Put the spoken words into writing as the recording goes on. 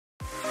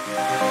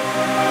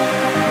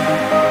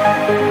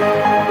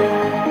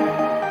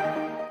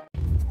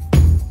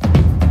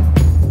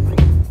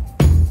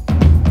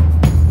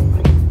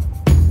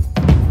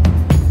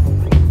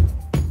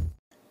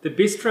The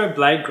BISTRO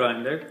blade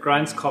grinder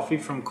grinds coffee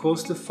from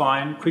coarse to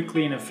fine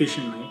quickly and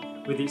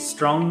efficiently with its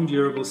strong,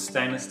 durable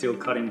stainless steel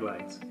cutting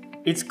blades.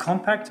 Its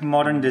compact,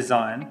 modern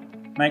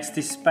design makes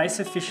this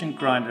space-efficient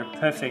grinder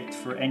perfect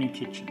for any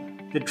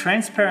kitchen. The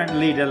transparent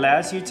lid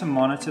allows you to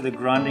monitor the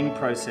grinding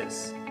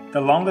process.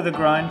 The longer the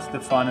grind, the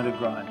finer the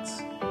grinds.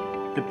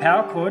 The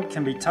power cord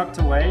can be tucked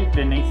away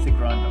beneath the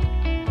grinder.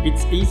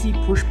 Its easy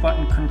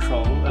push-button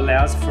control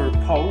allows for a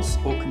pulse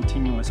or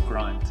continuous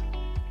grind.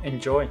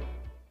 Enjoy!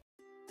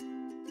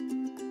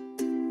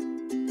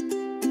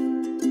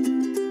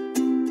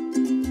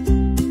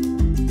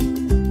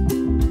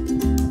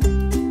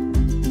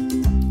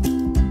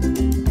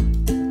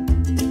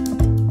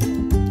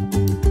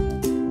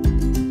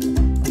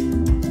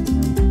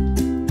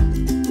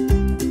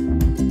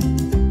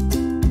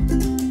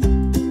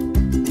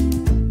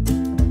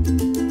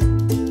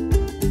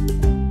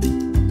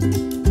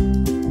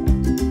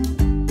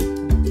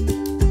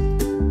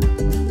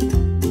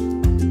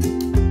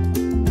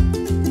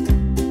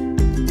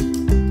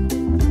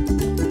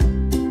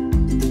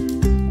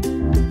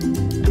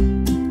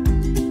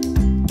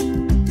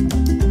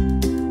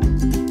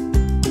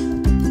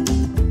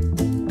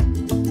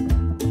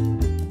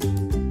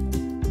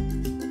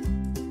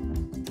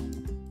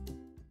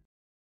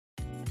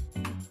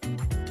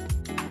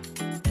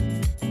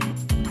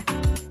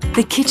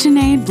 The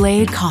KitchenAid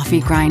Blade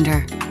Coffee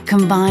Grinder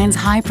combines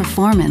high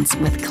performance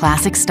with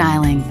classic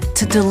styling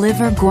to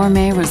deliver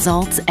gourmet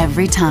results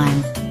every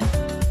time.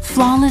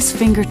 Flawless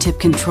fingertip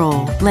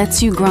control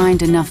lets you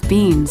grind enough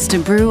beans to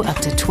brew up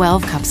to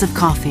 12 cups of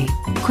coffee,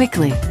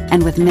 quickly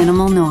and with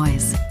minimal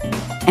noise.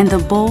 And the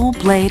bowl,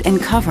 blade, and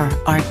cover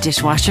are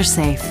dishwasher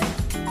safe.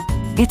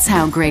 It's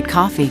how great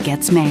coffee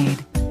gets made.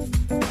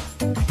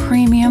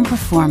 Premium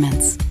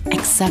performance,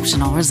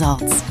 exceptional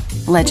results,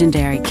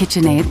 legendary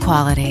KitchenAid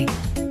quality.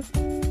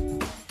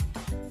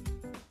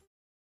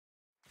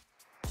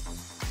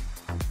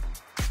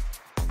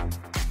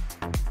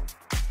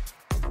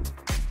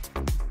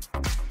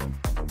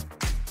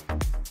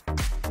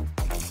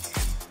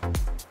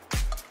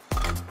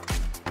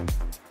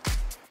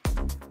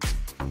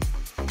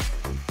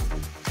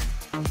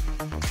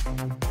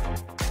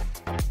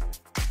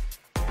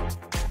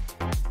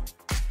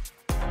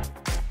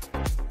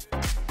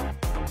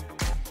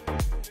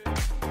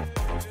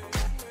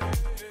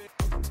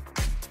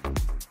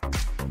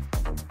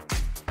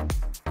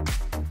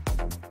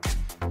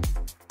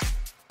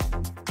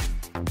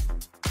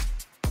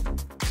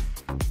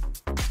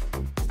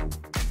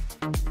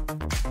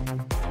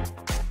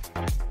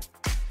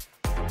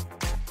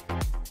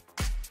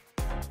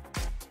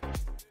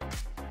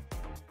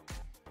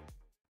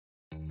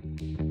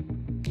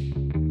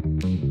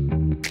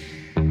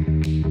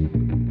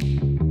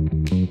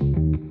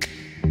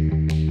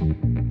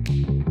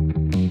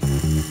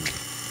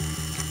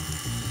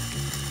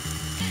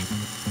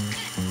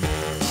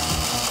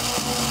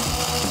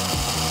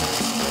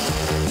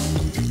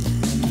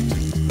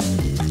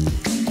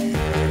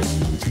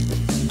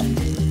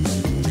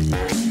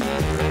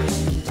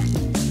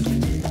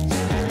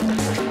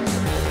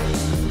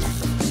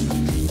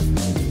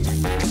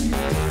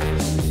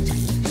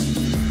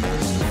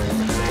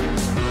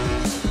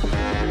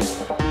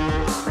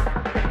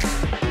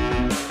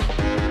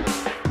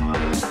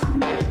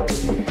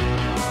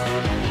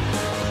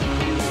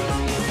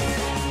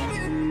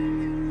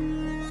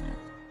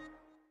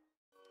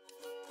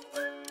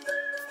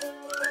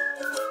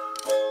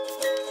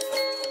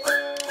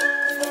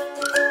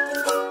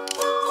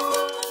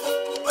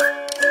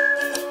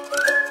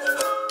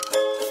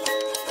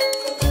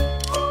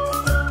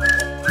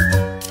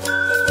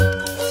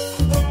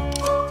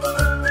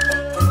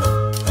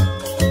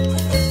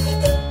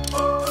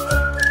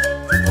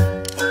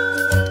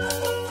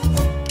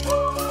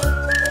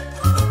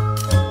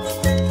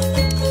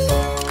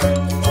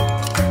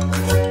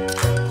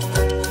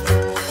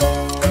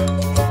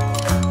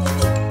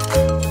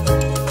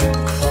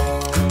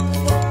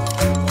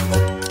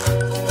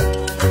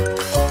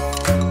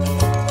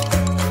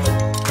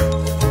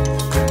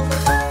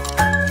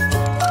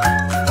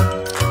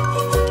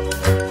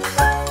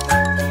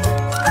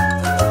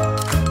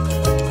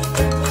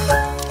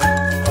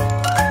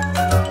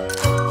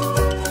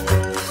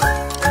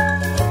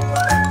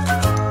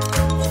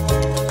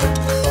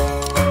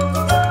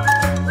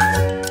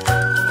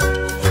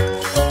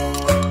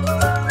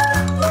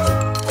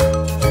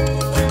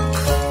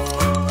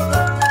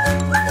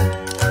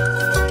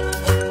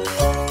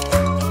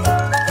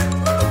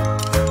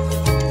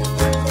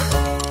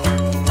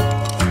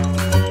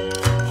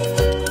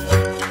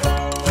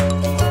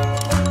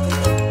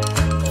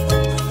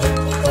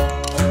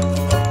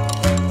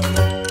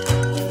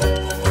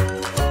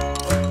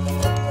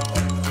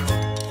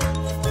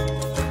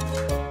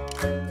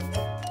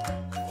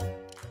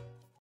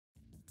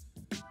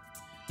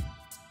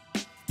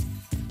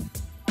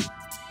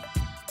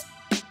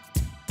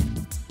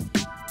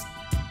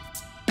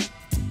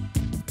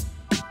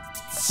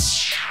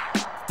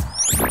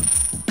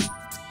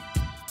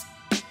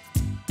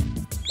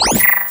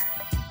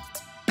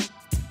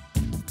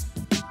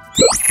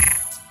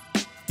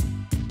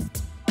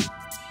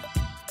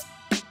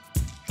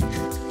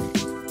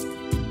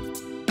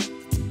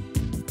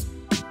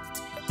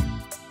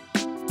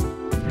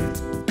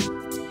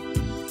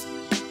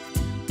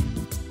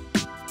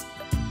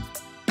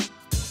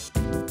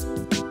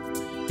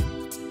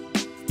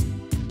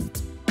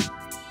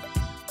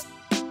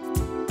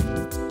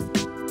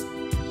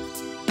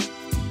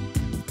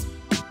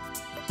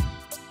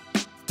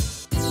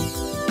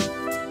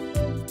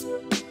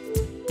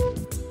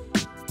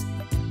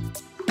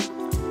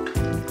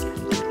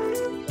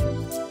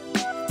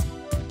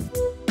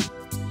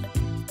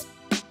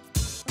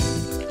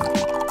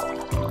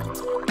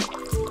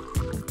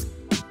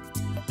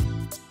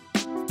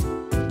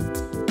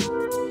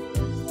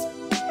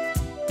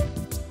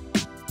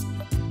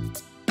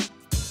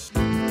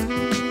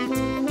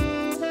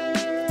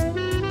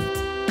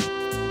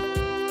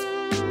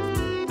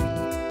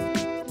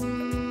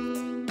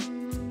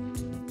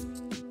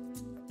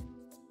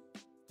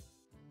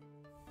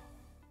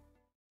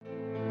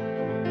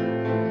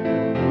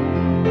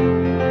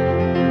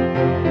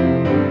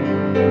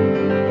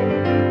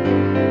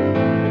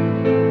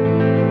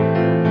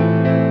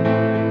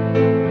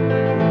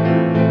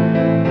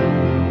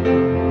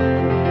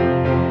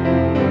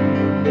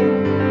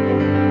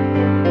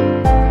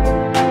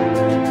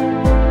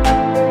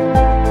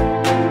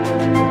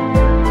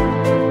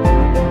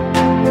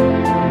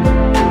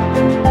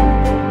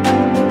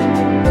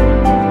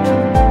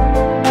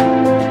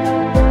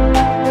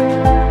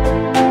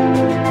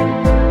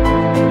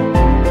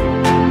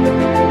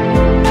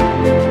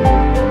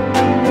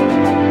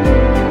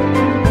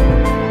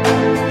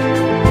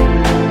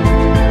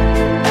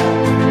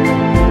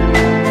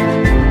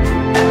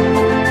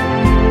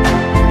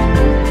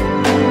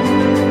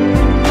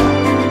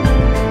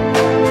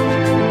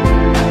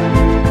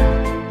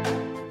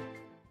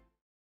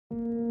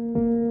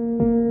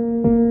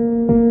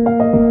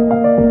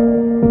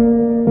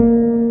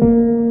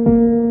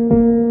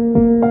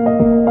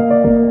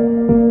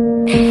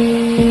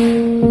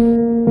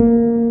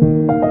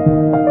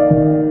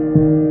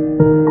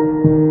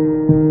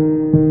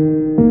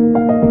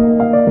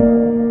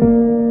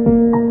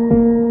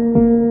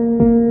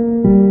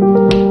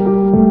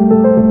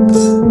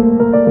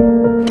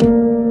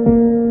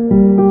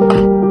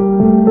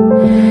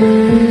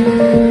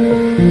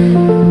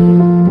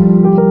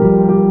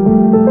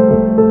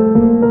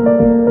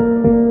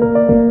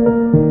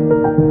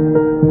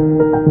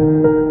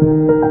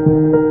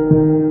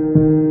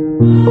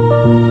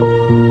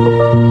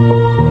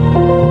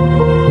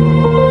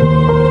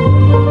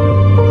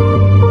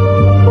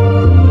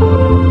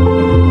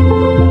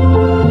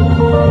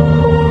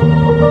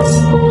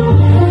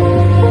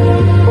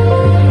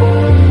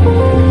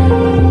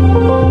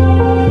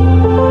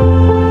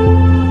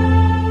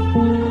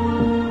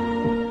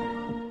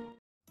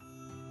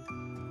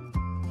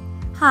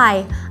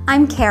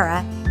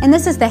 Kara, and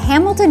this is the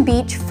Hamilton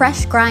Beach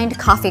Fresh Grind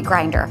Coffee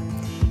Grinder.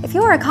 If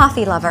you are a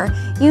coffee lover,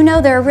 you know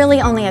there are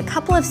really only a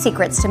couple of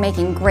secrets to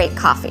making great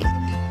coffee: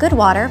 good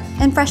water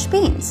and fresh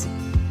beans.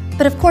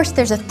 But of course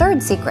there's a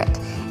third secret,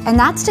 and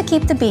that's to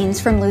keep the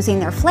beans from losing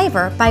their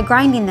flavor by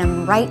grinding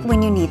them right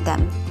when you need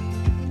them.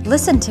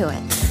 Listen to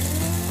it.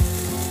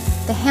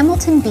 The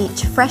Hamilton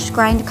Beach Fresh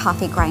Grind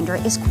Coffee Grinder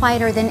is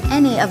quieter than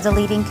any of the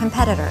leading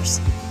competitors.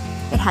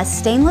 It has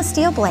stainless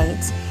steel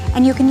blades,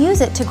 and you can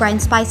use it to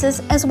grind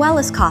spices as well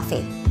as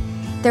coffee.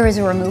 There is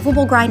a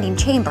removable grinding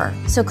chamber,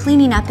 so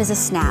cleaning up is a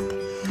snap.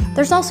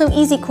 There's also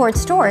easy cord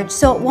storage,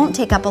 so it won't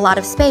take up a lot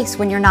of space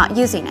when you're not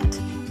using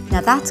it.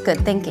 Now that's good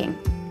thinking.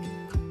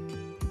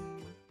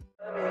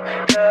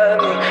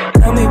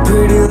 Tell me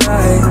pretty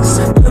lies,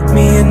 look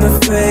me in the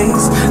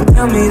face,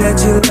 tell me that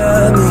you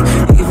love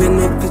me, even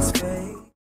if it's